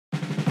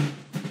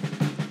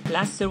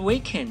Last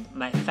weekend,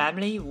 my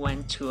family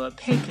went to a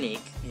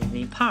picnic in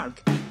the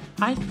park.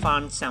 I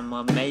found some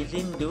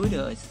amazing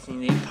doodles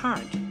in the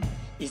park.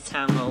 It's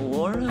on a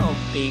wall of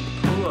big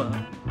pool.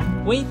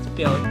 We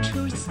built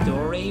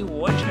two-story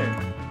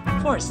water.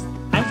 First,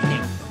 I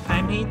think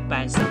painted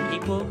by some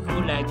people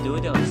who like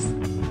doodles.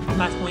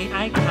 But when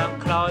I came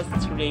close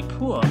to the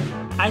pool,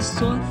 I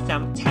saw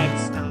some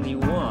text on the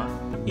wall.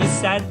 It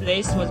said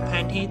this was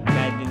painted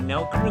by the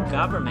local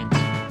government.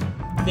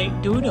 The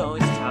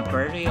doodles are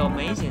very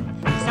amazing.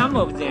 Some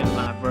of them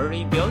are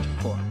very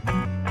beautiful.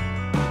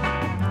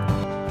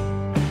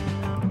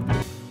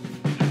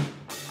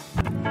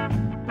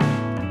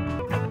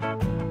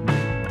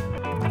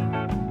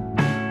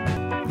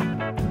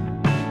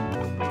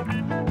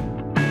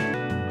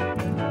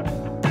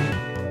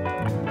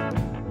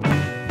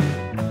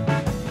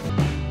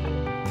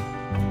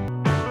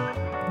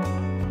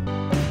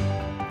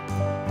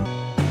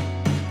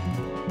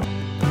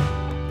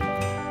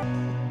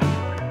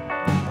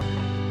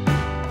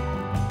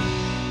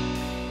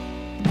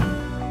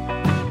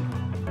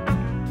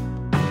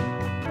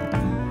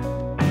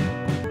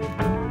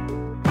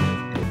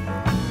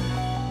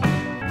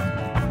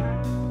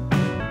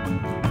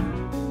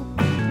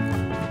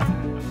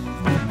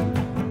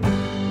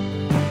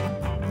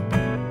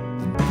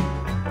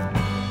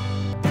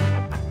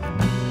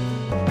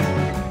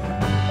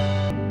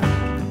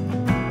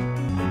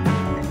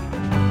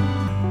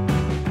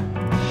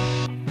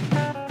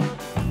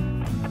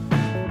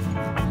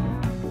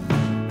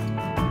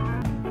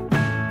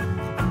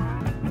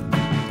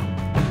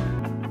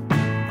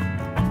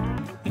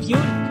 If you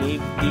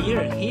live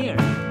near here,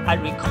 I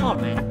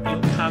recommend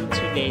you come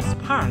to this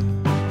park.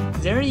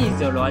 There is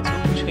a lot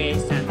of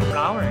trees and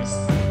flowers.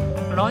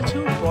 A lot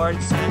of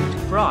birds and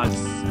frogs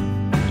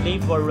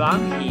live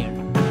around here,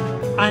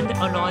 and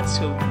a lot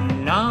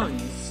of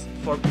lawns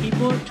for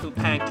people to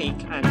picnic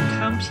and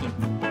camping.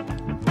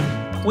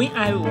 When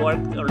I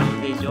walked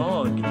along the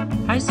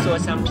road, I saw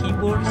some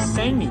people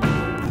singing.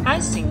 I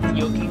think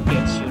you can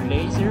get your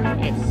leisure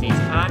at this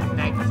park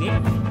like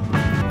this.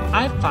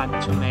 I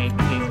thought to make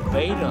this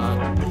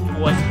vlog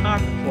was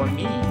hard for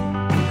me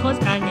because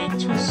I need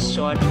to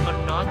shoot a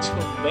lot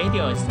of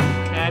videos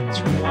and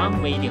clip to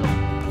one video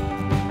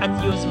and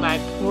use my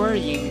poor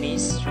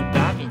English to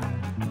dubbing.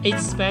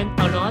 It spent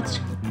a lot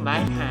of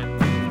my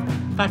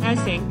time, but I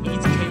think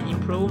it can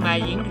improve my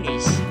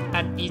English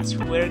and it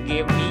will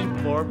give me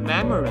more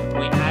memory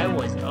when I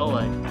was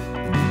old.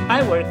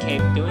 I will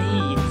keep doing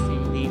it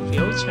in the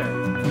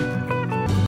future.